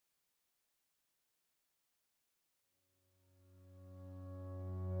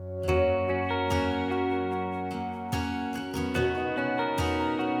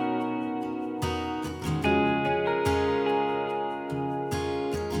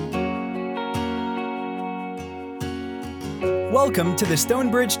Welcome to the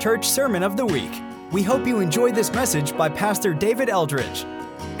Stonebridge Church Sermon of the Week. We hope you enjoyed this message by Pastor David Eldridge.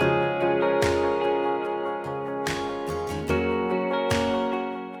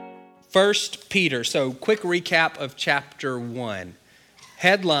 1 Peter. So quick recap of chapter 1.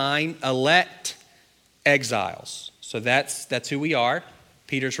 Headline, elect exiles. So that's who we are.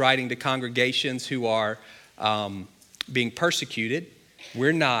 Peter's writing to congregations who are being persecuted.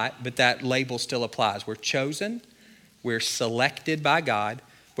 We're not, but that label still applies. We're chosen. We're selected by God,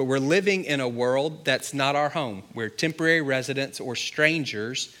 but we're living in a world that's not our home. We're temporary residents or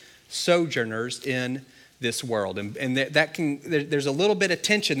strangers, sojourners in this world. And there's a little bit of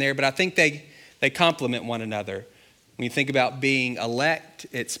tension there, but I think they complement one another. When you think about being elect,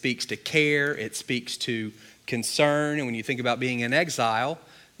 it speaks to care, it speaks to concern. And when you think about being in exile,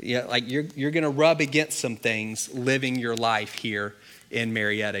 like you're going to rub against some things living your life here in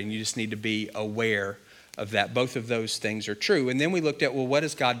Marietta, and you just need to be aware of that. Both of those things are true. And then we looked at, well, what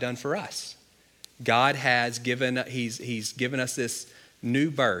has God done for us? God has he's given us this new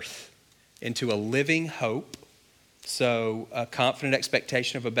birth into a living hope. So a confident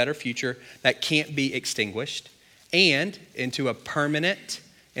expectation of a better future that can't be extinguished, and into a permanent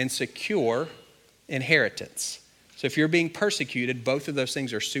and secure inheritance. So if you're being persecuted, both of those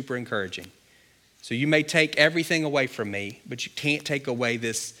things are super encouraging. So you may take everything away from me, but you can't take away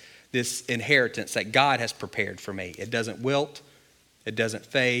this inheritance that God has prepared for me. It doesn't wilt, it doesn't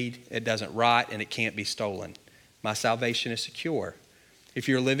fade, it doesn't rot, and it can't be stolen. My salvation is secure. If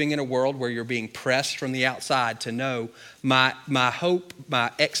you're living in a world where you're being pressed from the outside to know my hope,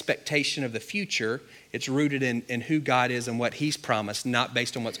 my expectation of the future, it's rooted in who God is and what He's promised, not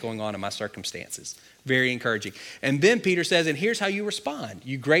based on what's going on in my circumstances. Very encouraging. And then Peter says, and here's how you respond.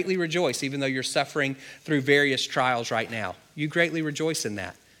 You greatly rejoice, even though you're suffering through various trials right now. You greatly rejoice in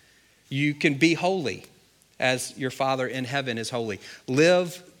that. You can be holy as your Father in heaven is holy.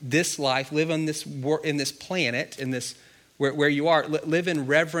 Live this life, live on this planet, in this where you are. Live in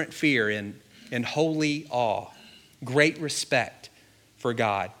reverent fear, in holy awe, great respect for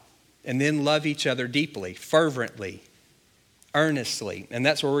God. And then love each other deeply, fervently, earnestly. And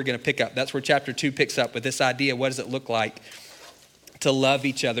that's where we're going to pick up. That's where chapter 2 picks up with this idea. What does it look like to love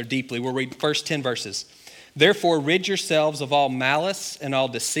each other deeply? We'll read the first 10 verses. Therefore, rid yourselves of all malice and all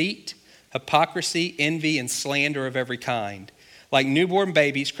deceit, hypocrisy, envy, and slander of every kind. Like newborn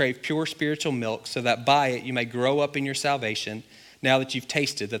babies, crave pure spiritual milk, so that by it you may grow up in your salvation, now that you've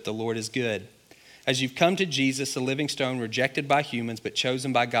tasted that the Lord is good. As you've come to Jesus, a living stone rejected by humans, but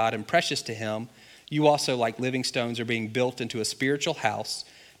chosen by God and precious to Him, you also, like living stones, are being built into a spiritual house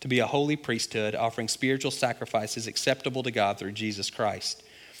to be a holy priesthood, offering spiritual sacrifices acceptable to God through Jesus Christ.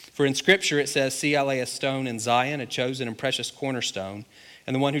 For in Scripture it says, see, I lay a stone in Zion, a chosen and precious cornerstone,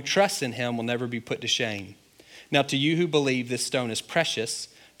 and the one who trusts in Him will never be put to shame. Now to you who believe, this stone is precious,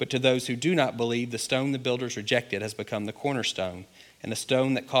 but to those who do not believe, the stone the builders rejected has become the cornerstone, and a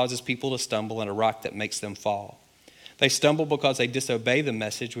stone that causes people to stumble, and a rock that makes them fall. They stumble because they disobey the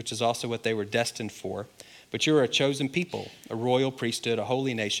message, which is also what they were destined for. But you are a chosen people, a royal priesthood, a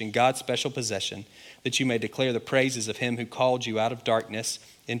holy nation, God's special possession, that you may declare the praises of Him who called you out of darkness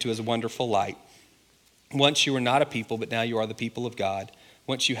into His wonderful light. Once you were not a people, but now you are the people of God.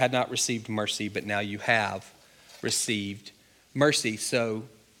 Once you had not received mercy, but now you have received mercy. So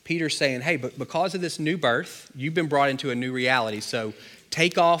Peter's saying, hey, but because of this new birth, you've been brought into a new reality. So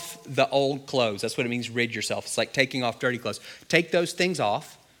take off the old clothes. That's what it means, rid yourself. It's like taking off dirty clothes. Take those things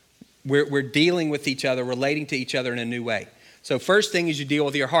off. We're dealing with each other, relating to each other in a new way. So first thing is you deal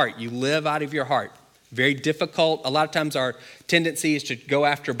with your heart. You live out of your heart. Very difficult. A lot of times our tendency is to go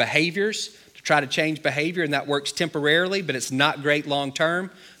after behaviors, to try to change behavior, and that works temporarily, but it's not great long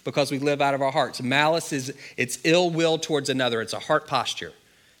term because we live out of our hearts. Malice it's ill will towards another. It's a heart posture.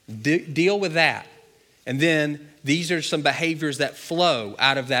 Deal with that. And then these are some behaviors that flow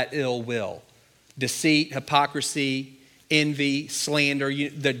out of that ill will. Deceit, hypocrisy, envy, slander.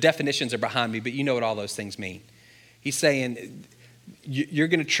 The definitions are behind me, but you know what all those things mean. He's saying you're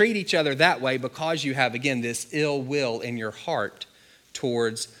going to treat each other that way because you have, again, this ill will in your heart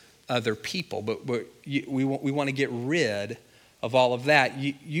towards other people. But we want to get rid of all of that.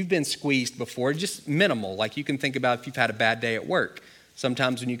 You've been squeezed before, just minimal. Like you can think about if you've had a bad day at work.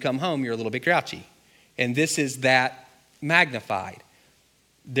 Sometimes when you come home, you're a little bit grouchy. And this is that magnified.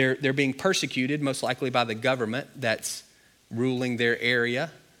 They're being persecuted, most likely by the government that's ruling their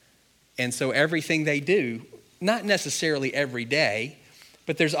area. And so everything they do, not necessarily every day,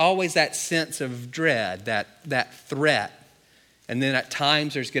 but there's always that sense of dread, that threat. And then at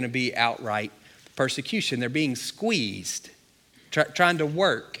times there's going to be outright persecution. They're being squeezed. Trying to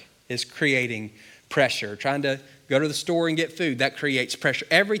work is creating pressure. Trying to Go to the store and get food. That creates pressure.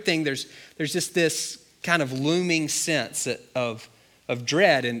 Everything, there's just this kind of looming sense of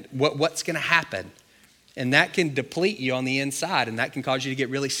dread and what's going to happen. And that can deplete you on the inside, and that can cause you to get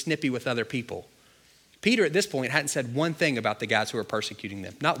really snippy with other people. Peter at this point hadn't said one thing about the guys who are persecuting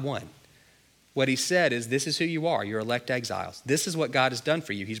them, not one. What he said is, this is who you are. You're elect exiles. This is what God has done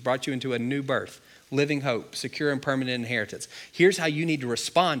for you. He's brought you into a new birth, living hope, secure and permanent inheritance. Here's how you need to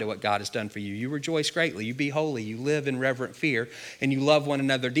respond to what God has done for you. You rejoice greatly. You be holy. You live in reverent fear, and you love one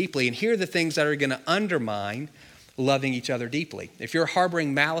another deeply. And here are the things that are going to undermine loving each other deeply. If you're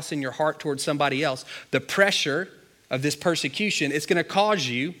harboring malice in your heart towards somebody else, the pressure of this persecution, it's going to cause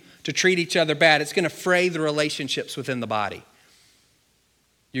you to treat each other bad. It's going to fray the relationships within the body.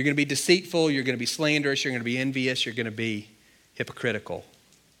 You're going to be deceitful, you're going to be slanderous, you're going to be envious, you're going to be hypocritical.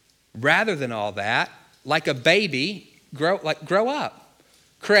 Rather than all that, like a baby, grow up.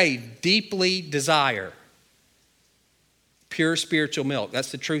 Crave, deeply desire pure spiritual milk.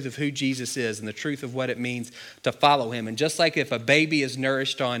 That's the truth of who Jesus is and the truth of what it means to follow him. And just like if a baby is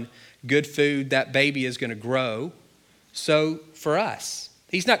nourished on good food, that baby is going to grow. So for us,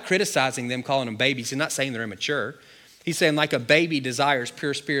 he's not criticizing them, calling them babies. He's not saying they're immature. He's saying like a baby desires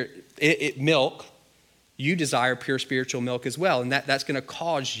pure milk, you desire pure spiritual milk as well. And that's going to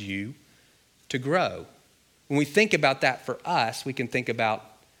cause you to grow. When we think about that for us, we can think about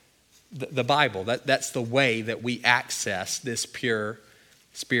the Bible. That's the way that we access this pure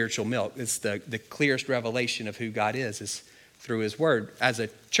spiritual milk. It's the clearest revelation of who God is through his word. As a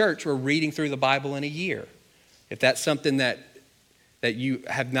church, we're reading through the Bible in a year. If that's something that you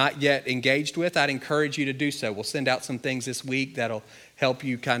have not yet engaged with, I'd encourage you to do so. We'll send out some things this week that'll help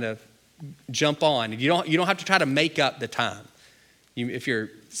you kind of jump on. You don't have to try to make up the time. If you're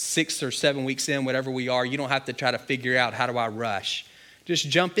 6 or 7 weeks in, whatever we are, you don't have to try to figure out how do I rush. Just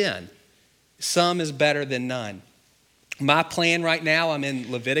jump in. Some is better than none. My plan right now, I'm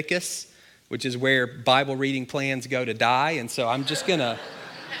in Leviticus, which is where Bible reading plans go to die. And so I'm just going to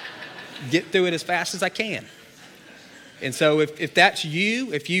get through it as fast as I can. And so if that's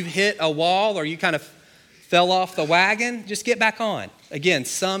you, if you've hit a wall or you kind of fell off the wagon, just get back on. Again,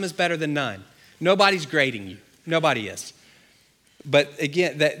 some is better than none. Nobody's grading you. Nobody is. But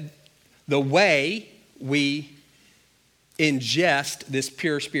again, the way we ingest this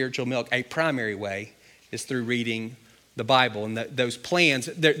pure spiritual milk, a primary way, is through reading the Bible. And those plans,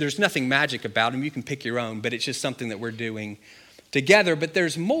 there's nothing magic about them. You can pick your own, but it's just something that we're doing together. But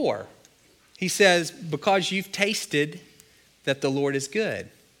there's more. He says, because you've tasted that the Lord is good.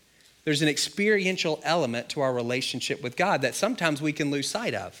 There's an experiential element to our relationship with God that sometimes we can lose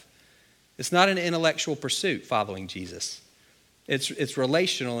sight of. It's not an intellectual pursuit following Jesus. It's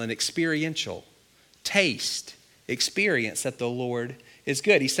relational and experiential. Taste, experience that the Lord is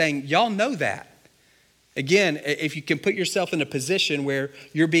good. He's saying, y'all know that. Again, if you can put yourself in a position where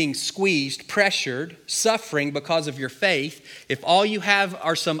you're being squeezed, pressured, suffering because of your faith, if all you have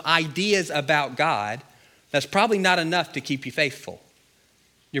are some ideas about God, that's probably not enough to keep you faithful.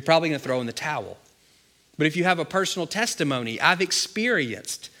 You're probably going to throw in the towel. But if you have a personal testimony, I've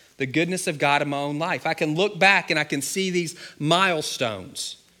experienced the goodness of God in my own life. I can look back and I can see these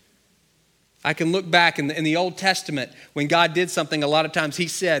milestones. I can look back in the Old Testament when God did something, a lot of times he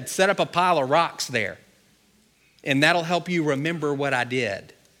said, set up a pile of rocks there. And that'll help you remember what I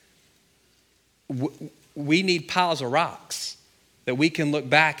did. We need piles of rocks that we can look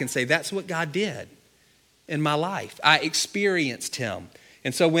back and say, that's what God did in my life. I experienced him.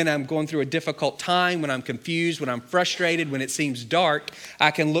 And so when I'm going through a difficult time, when I'm confused, when I'm frustrated, when it seems dark,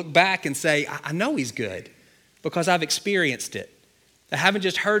 I can look back and say, I know he's good because I've experienced it. I haven't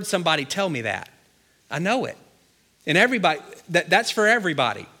just heard somebody tell me that. I know it. And everybody, that's for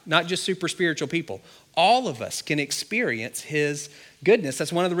everybody, not just super spiritual people. All of us can experience his goodness.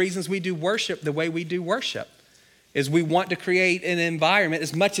 That's one of the reasons we do worship the way we do worship, is we want to create an environment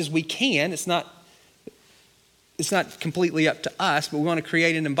as much as we can. It's not completely up to us, but we want to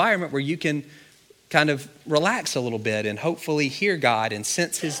create an environment where you can kind of relax a little bit and hopefully hear God and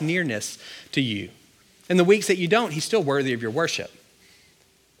sense his nearness to you. In the weeks that you don't, he's still worthy of your worship.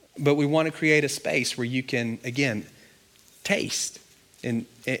 But we want to create a space where you can, again, taste and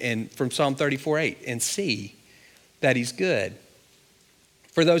from Psalm 34:8 and see that he's good.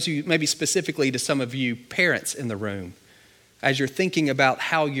 For those of you, maybe specifically to some of you parents in the room, as you're thinking about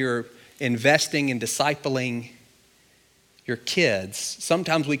how you're investing and discipling your kids,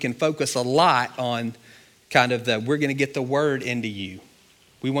 sometimes we can focus a lot on kind of we're going to get the word into you.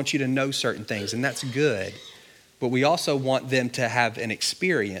 We want you to know certain things, and that's good. But we also want them to have an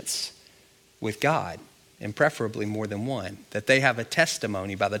experience with God, and preferably more than one, that they have a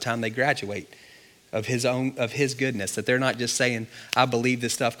testimony by the time they graduate of his goodness, that they're not just saying, I believe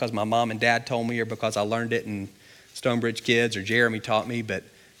this stuff because my mom and dad told me or because I learned it in Stonebridge Kids or Jeremy taught me, but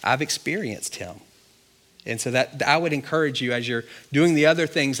I've experienced him. And so that I would encourage you as you're doing the other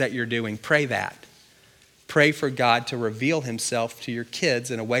things that you're doing, pray that. Pray for God to reveal himself to your kids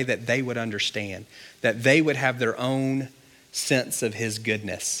in a way that they would understand, that they would have their own sense of his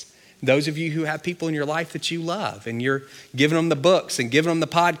goodness. Those of you who have people in your life that you love and you're giving them the books and giving them the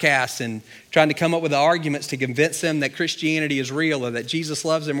podcasts and trying to come up with the arguments to convince them that Christianity is real or that Jesus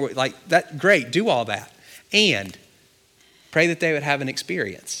loves them, like that, great, do all that. And pray that they would have an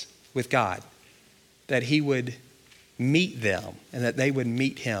experience with God, that he would meet them and that they would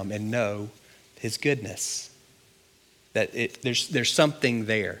meet him and know his goodness, that there's something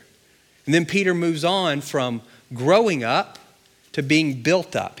there. And then Peter moves on from growing up to being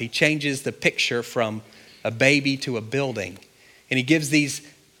built up. He changes the picture from a baby to a building. And he gives these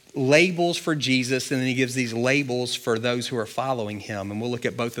labels for Jesus, and then he gives these labels for those who are following him. And we'll look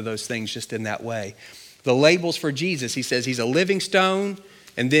at both of those things just in that way. The labels for Jesus, he says he's a living stone,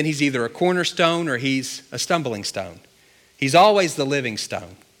 and then he's either a cornerstone or he's a stumbling stone. He's always the living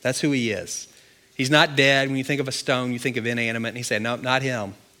stone. That's who he is. He's not dead. When you think of a stone, you think of inanimate. And he said, no, not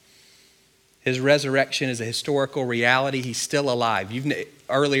him. His resurrection is a historical reality. He's still alive.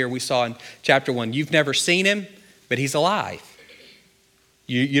 Earlier we saw in chapter 1, you've never seen him, but he's alive.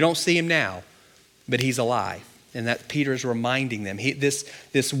 You don't see him now, but he's alive. And that Peter's reminding them,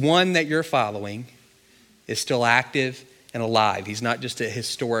 this one that you're following is still active and alive. He's not just a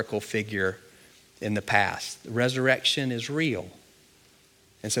historical figure in the past. The resurrection is real.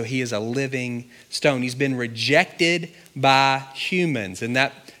 And so he is a living stone. He's been rejected by humans. And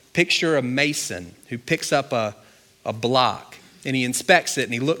that picture a mason who picks up a block and he inspects it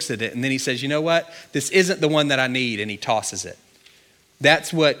and he looks at it and then he says, you know what? This isn't the one that I need, and he tosses it.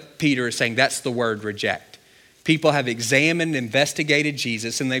 That's what Peter is saying. That's the word reject. People have examined, investigated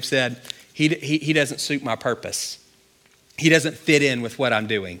Jesus, and they've said, he doesn't suit my purpose. He doesn't fit in with what I'm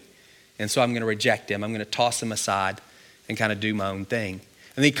doing. And so I'm going to reject him. I'm going to toss him aside and kind of do my own thing.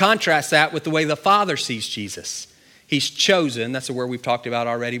 And he contrasts that with the way the Father sees Jesus. He's chosen, that's a word we've talked about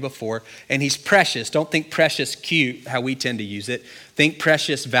already before, and he's precious. Don't think precious cute, how we tend to use it. Think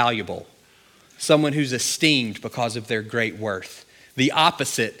precious valuable. Someone who's esteemed because of their great worth. The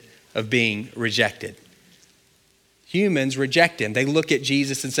opposite of being rejected. Humans reject him. They look at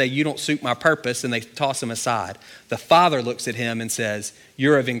Jesus and say, you don't suit my purpose, and they toss him aside. The Father looks at him and says,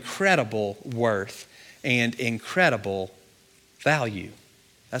 you're of incredible worth and incredible value.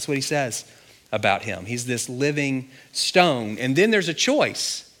 That's what he says about him. He's this living stone. And then there's a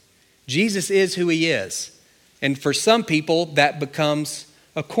choice. Jesus is who he is. And for some people, that becomes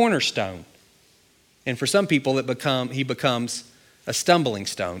a cornerstone. And for some people, he becomes a stumbling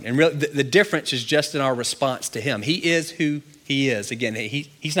stone. And really, the difference is just in our response to him. He is who he is. Again,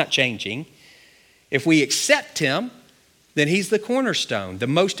 he's not changing. If we accept him, then he's the cornerstone, the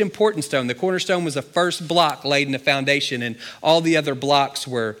most important stone. The cornerstone was the first block laid in the foundation, and all the other blocks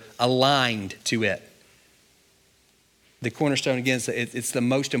were aligned to it. The cornerstone, again, it's the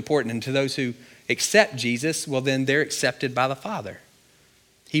most important. And to those who accept Jesus, well, then they're accepted by the Father.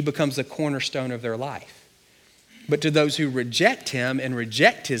 He becomes the cornerstone of their life. But to those who reject him and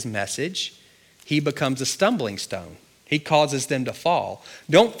reject his message, he becomes a stumbling stone. He causes them to fall.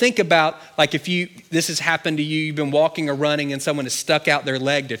 Don't think about, like this has happened to you, you've been walking or running and someone has stuck out their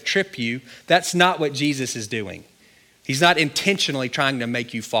leg to trip you. That's not what Jesus is doing. He's not intentionally trying to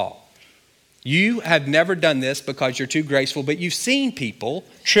make you fall. You have never done this because you're too graceful, but you've seen people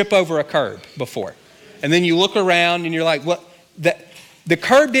trip over a curb before. And then you look around and you're like, what? The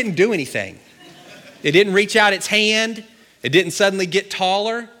curb didn't do anything. It didn't reach out its hand. It didn't suddenly get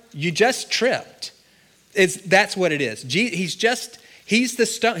taller. You just tripped. That's what it is. He's the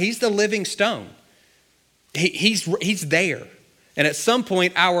stone. He's the living stone. He's there. And at some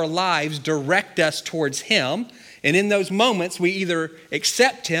point, our lives direct us towards him. And in those moments, we either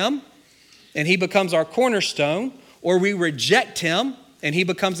accept him and he becomes our cornerstone, or we reject him and he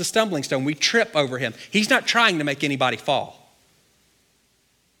becomes a stumbling stone. We trip over him. He's not trying to make anybody fall.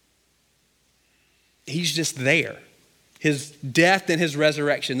 He's just there. His death and his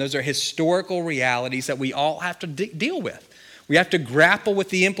resurrection, those are historical realities that we all have to deal with. We have to grapple with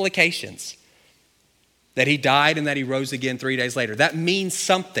the implications. That he died and that he rose again 3 days later. That means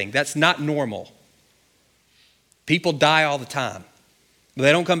something. That's not normal. People die all the time. But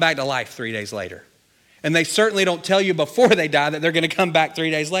they don't come back to life 3 days later. And they certainly don't tell you before they die that they're going to come back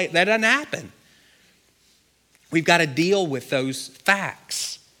 3 days later. That doesn't happen. We've got to deal with those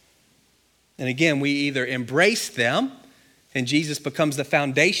facts. And again, we either embrace them and Jesus becomes the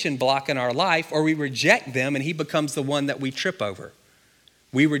foundation block in our life, or we reject them and he becomes the one that we trip over.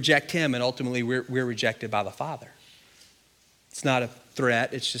 We reject him and ultimately we're rejected by the Father. It's not a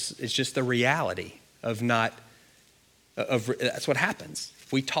threat, it's just the reality that's what happens.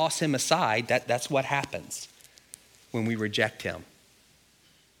 If we toss him aside, that's what happens when we reject him.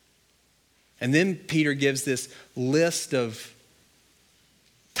 And then Peter gives this list of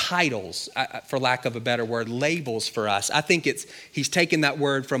titles, for lack of a better word, labels for us. I think he's taken that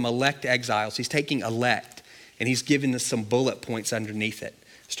word from elect exiles. He's taking elect and he's giving us some bullet points underneath it.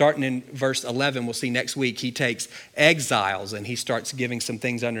 Starting in verse 11, we'll see next week, he takes exiles and he starts giving some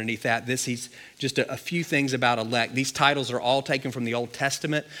things underneath that. He's just a few things about elect. These titles are all taken from the Old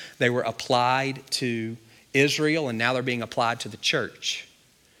Testament. They were applied to Israel and now they're being applied to the church.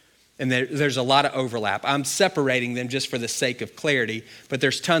 And there's a lot of overlap. I'm separating them just for the sake of clarity, but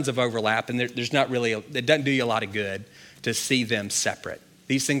there's tons of overlap and there's not really, it doesn't do you a lot of good to see them separate.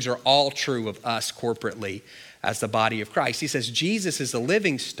 These things are all true of us corporately as the body of Christ. He says Jesus is the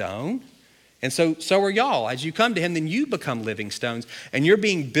living stone, and so are y'all. As you come to him, then you become living stones, and you're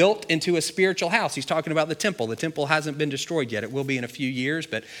being built into a spiritual house. He's talking about the temple. The temple hasn't been destroyed yet. It will be in a few years,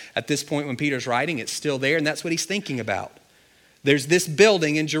 but at this point when Peter's writing, it's still there, and that's what he's thinking about. There's this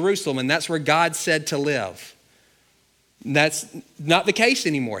building in Jerusalem, and that's where God said to live. And that's not the case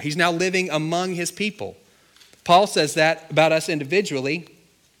anymore. He's now living among his people. Paul says that about us individually.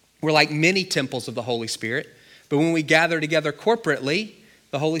 We're like many temples of the Holy Spirit. But when we gather together corporately,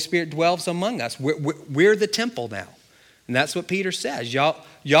 the Holy Spirit dwells among us. We're the temple now. And that's what Peter says.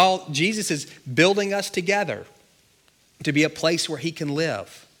 Y'all, Jesus is building us together to be a place where he can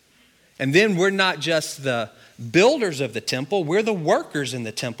live. And then we're not just the builders of the temple, we're the workers in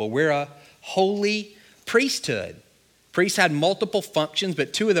the temple. We're a holy priesthood. Priests had multiple functions,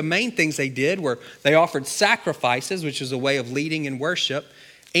 but two of the main things they did were they offered sacrifices, which was a way of leading in worship,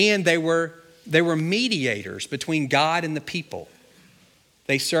 and they were mediators between God and the people.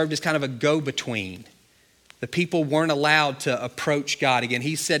 They served as kind of a go-between. The people weren't allowed to approach God. Again,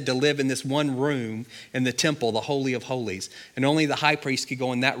 he said to live in this one room in the temple, the Holy of Holies. And only the high priest could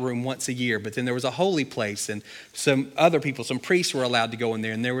go in that room once a year. But then there was a holy place, and some other people, some priests were allowed to go in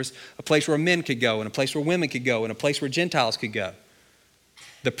there. And there was a place where men could go, and a place where women could go, and a place where Gentiles could go.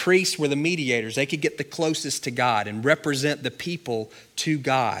 The priests were the mediators. They could get the closest to God and represent the people to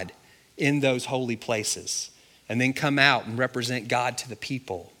God in those holy places, and then come out and represent God to the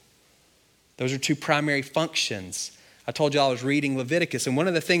people. Those are two primary functions. I told you I was reading Leviticus, and one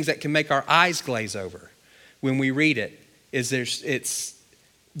of the things that can make our eyes glaze over when we read it is it's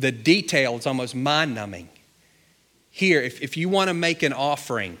the detail. It's almost mind-numbing. Here, if you want to make an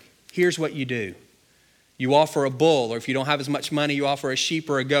offering, here's what you do. You offer a bull, or if you don't have as much money, you offer a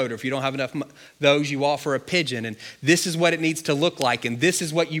sheep or a goat, or if you don't have enough those, you offer a pigeon. And this is what it needs to look like, and this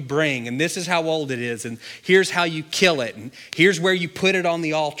is what you bring, and this is how old it is, and here's how you kill it, and here's where you put it on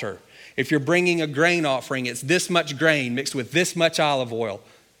the altar. If you're bringing a grain offering, it's this much grain mixed with this much olive oil.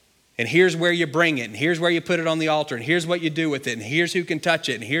 And here's where you bring it, and here's where you put it on the altar, and here's what you do with it, and here's who can touch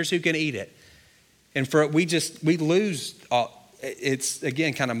it, and here's who can eat it. And we lose, it's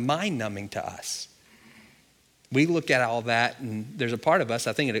again kind of mind-numbing to us. We look at all that, and there's a part of us,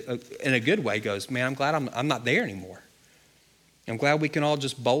 I think in a good way, goes, man, I'm glad I'm not there anymore. I'm glad we can all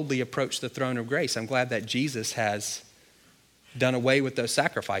just boldly approach the throne of grace. I'm glad that Jesus has done away with those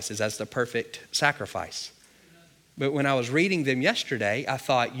sacrifices as the perfect sacrifice. But when I was reading them yesterday, I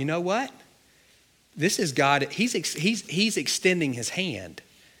thought, you know what? This is God. He's extending his hand.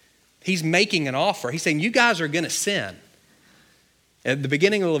 He's making an offer. He's saying, you guys are going to sin. At the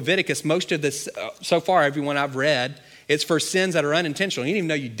beginning of Leviticus, most of this, so far, everyone I've read, it's for sins that are unintentional. You didn't even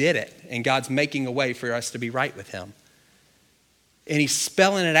know you did it. And God's making a way for us to be right with him. And he's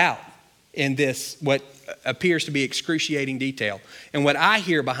spelling it out in this, what appears to be excruciating detail. And what I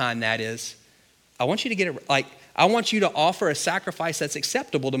hear behind that is, I want you to get it, I want you to offer a sacrifice that's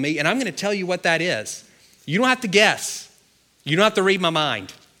acceptable to me, and I'm going to tell you what that is. You don't have to guess. You don't have to read my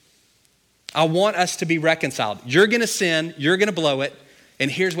mind. I want us to be reconciled. You're going to sin, you're going to blow it, and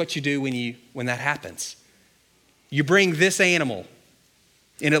here's what you do when that happens. You bring this animal,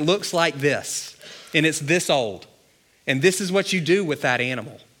 and it looks like this, and it's this old, and this is what you do with that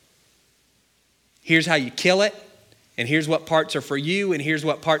animal. Here's how you kill it, and here's what parts are for you, and here's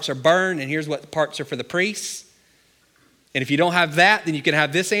what parts are burned, and here's what parts are for the priests. And if you don't have that, then you can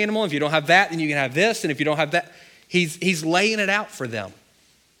have this animal. If you don't have that, then you can have this. And if you don't have that, he's laying it out for them.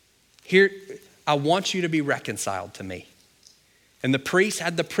 Here, I want you to be reconciled to me. And the priests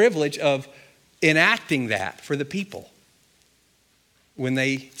had the privilege of enacting that for the people when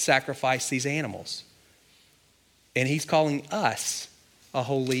they sacrificed these animals. And he's calling us a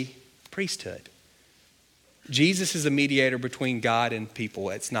holy priesthood. Jesus is a mediator between God and people.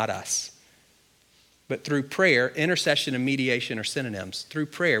 It's not us. But through prayer, intercession and mediation are synonyms. Through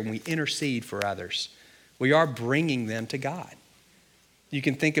prayer, when we intercede for others, we are bringing them to God. You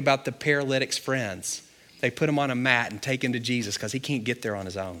can think about the paralytic's friends. They put him on a mat and take him to Jesus because he can't get there on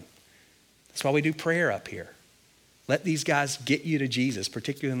his own. That's why we do prayer up here. Let these guys get you to Jesus,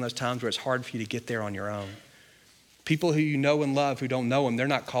 particularly in those times where it's hard for you to get there on your own. People who you know and love who don't know him, they're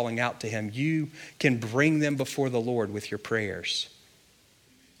not calling out to him. You can bring them before the Lord with your prayers.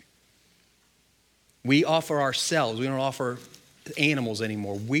 We offer ourselves. We don't offer animals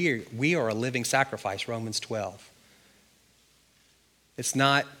anymore. We are a living sacrifice, Romans 12. It's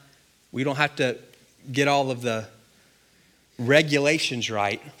not, we don't have to get all of the regulations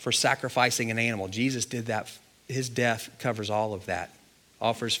right for sacrificing an animal. Jesus did that. His death covers all of that,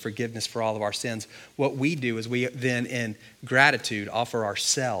 offers forgiveness for all of our sins. What we do is we then, in gratitude, offer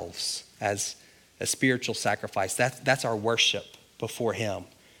ourselves as a spiritual sacrifice. That's our worship before him.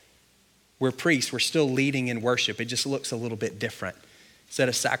 We're priests. We're still leading in worship. It just looks a little bit different. Instead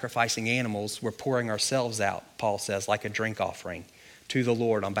of sacrificing animals, we're pouring ourselves out, Paul says, like a drink offering to the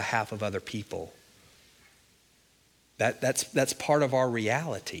Lord on behalf of other people. That's part of our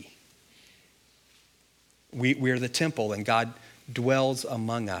reality. We're the temple and God dwells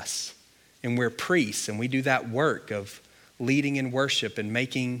among us. And we're priests and we do that work of leading in worship and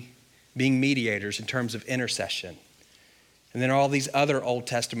being mediators in terms of intercession. And then all these other Old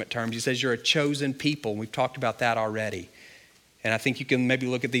Testament terms. He says you're a chosen people. We've talked about that already. And I think you can maybe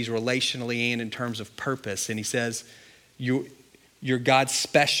look at these relationally and in terms of purpose. And he says you're God's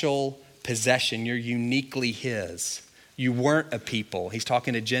special possession. You're uniquely his. You weren't a people. He's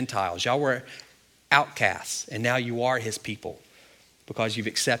talking to Gentiles. Y'all were outcasts, and now you are his people because you've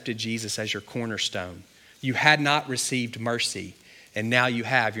accepted Jesus as your cornerstone. You had not received mercy, and now you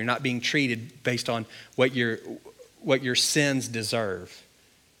have. You're not being treated based on what your sins deserve.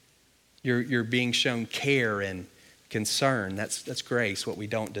 You're being shown care and concern. That's grace, what we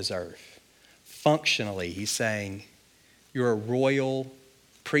don't deserve. Functionally, he's saying you're a royal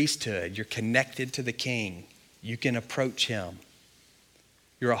priesthood. You're connected to the king. You can approach him.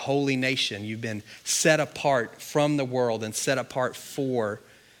 You're a holy nation. You've been set apart from the world and set apart for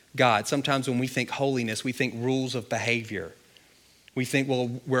God. Sometimes when we think holiness, we think rules of behavior. We think,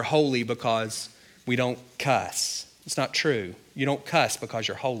 well, we're holy because we don't cuss. It's not true. You don't cuss because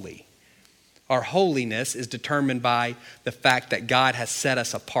you're holy. Our holiness is determined by the fact that God has set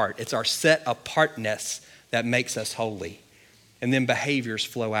us apart. It's our set apartness that makes us holy. And then behaviors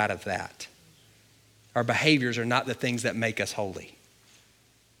flow out of that. Our behaviors are not the things that make us holy.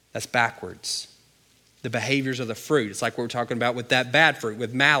 That's backwards. The behaviors of the fruit. It's like what we're talking about with that bad fruit,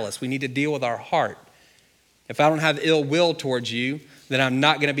 with malice. We need to deal with our heart. If I don't have ill will towards you, then I'm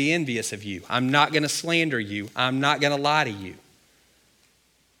not going to be envious of you. I'm not going to slander you. I'm not going to lie to you.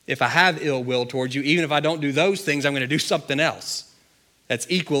 If I have ill will towards you, even if I don't do those things, I'm going to do something else that's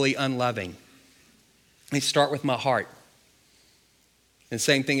equally unloving. Let me start with my heart. And the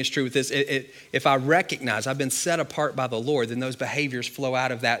same thing is true with this. If I recognize I've been set apart by the Lord, then those behaviors flow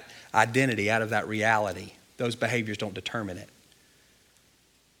out of that identity, out of that reality. Those behaviors don't determine it.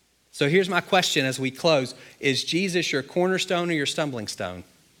 So here's my question as we close. Is Jesus your cornerstone or your stumbling stone?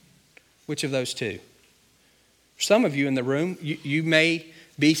 Which of those two? Some of you in the room, you may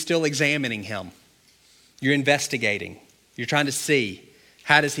be still examining him. You're investigating. You're trying to see,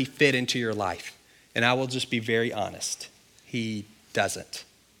 how does he fit into your life? And I will just be very honest. He doesn't.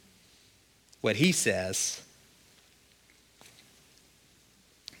 What he says,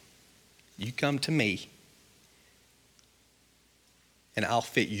 you come to me and I'll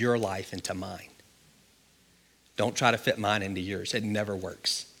fit your life into mine. Don't try to fit mine into yours. It never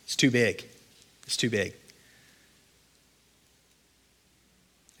works. It's too big. It's too big.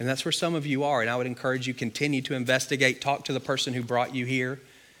 And that's where some of you are. And I would encourage you continue to investigate. Talk to the person who brought you here.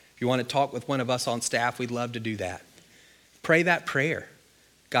 If you want to talk with one of us on staff, we'd love to do that. Pray that prayer.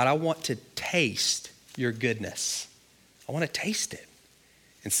 God, I want to taste your goodness. I want to taste it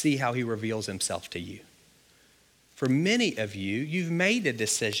and see how he reveals himself to you. For many of you, you've made a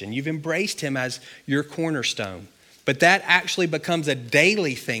decision. You've embraced him as your cornerstone. But that actually becomes a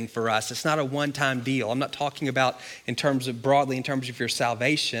daily thing for us. It's not a one-time deal. I'm not talking about broadly in terms of your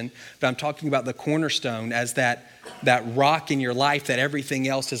salvation, but I'm talking about the cornerstone as that rock in your life that everything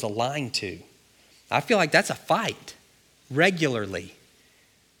else is aligned to. I feel like that's a fight regularly.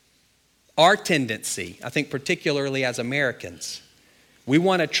 Our tendency, I think particularly as Americans, we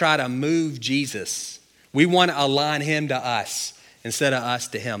want to try to move Jesus. We want to align him to us. instead of us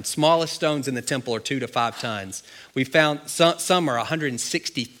to him. Smallest stones in the temple are 2 to 5 tons. We found some are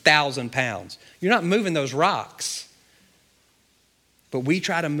 160,000 pounds. You're not moving those rocks, but we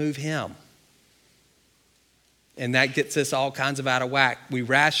try to move him. And that gets us all kinds of out of whack. We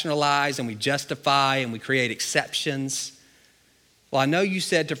rationalize and we justify and we create exceptions. Well, I know you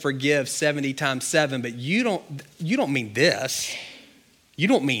said to forgive 70 times 7, but you don't mean this. You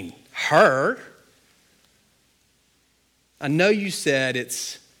don't mean her. I know you said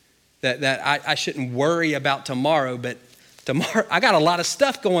it's that I shouldn't worry about tomorrow, but tomorrow I got a lot of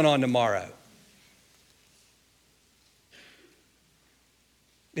stuff going on tomorrow.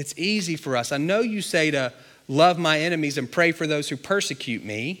 It's easy for us. I know you say to love my enemies and pray for those who persecute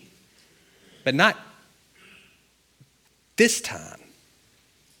me, but not this time.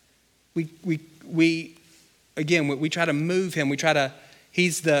 We try to move him.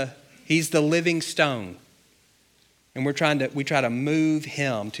 He's the living stone. And we try to move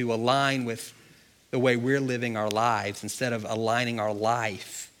him to align with the way we're living our lives instead of aligning our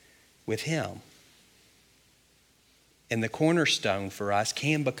life with him. And the cornerstone for us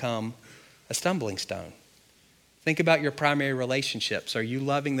can become a stumbling stone. Think about your primary relationships. Are you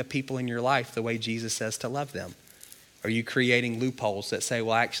loving the people in your life the way Jesus says to love them? Are you creating loopholes that say,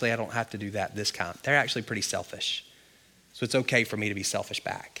 well, actually, I don't have to do that this time? They're actually pretty selfish. So it's okay for me to be selfish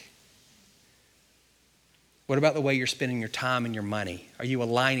back. What about the way you're spending your time and your money? Are you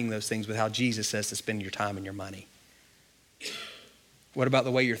aligning those things with how Jesus says to spend your time and your money? What about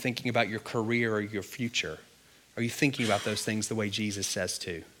the way you're thinking about your career or your future? Are you thinking about those things the way Jesus says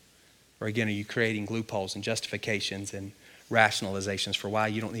to? Or again, are you creating loopholes and justifications and rationalizations for why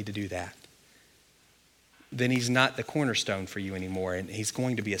you don't need to do that? Then he's not the cornerstone for you anymore, and he's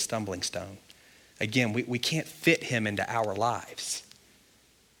going to be a stumbling stone. Again, we can't fit him into our lives.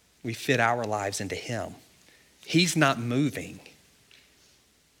 We fit our lives into him. He's not moving,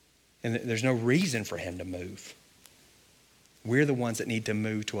 and there's no reason for him to move. We're the ones that need to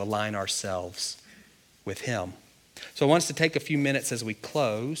move to align ourselves with him. So I want us to take a few minutes as we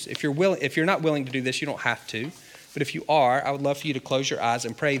close. If you're not willing to do this, you don't have to. But if you are, I would love for you to close your eyes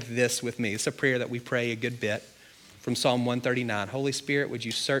and pray this with me. It's a prayer that we pray a good bit from Psalm 139. Holy Spirit, would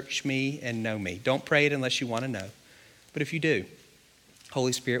you search me and know me? Don't pray it unless you want to know. But if you do,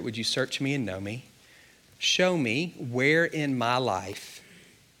 Holy Spirit, would you search me and know me? Show me where in my life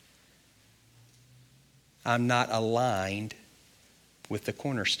I'm not aligned with the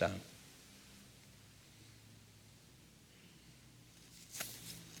cornerstone.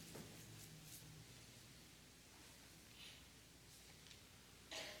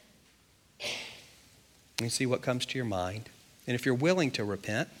 And see what comes to your mind. And if you're willing to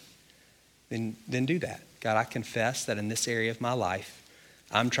repent, then do that. God, I confess that in this area of my life,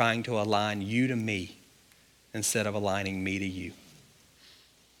 I'm trying to align you to me instead of aligning me to you.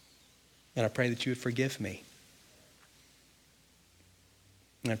 And I pray that you would forgive me.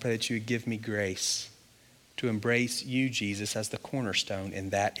 And I pray that you would give me grace to embrace you, Jesus, as the cornerstone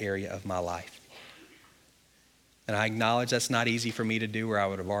in that area of my life. And I acknowledge that's not easy for me to do, or I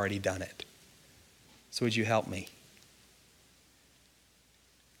would have already done it. So would you help me?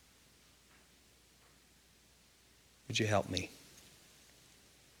 Would you help me?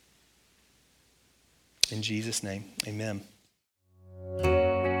 In Jesus' name, amen.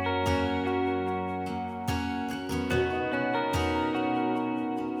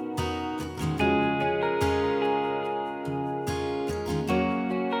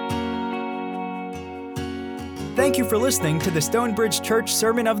 Thank you for listening to the Stonebridge Church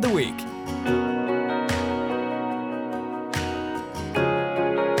Sermon of the Week.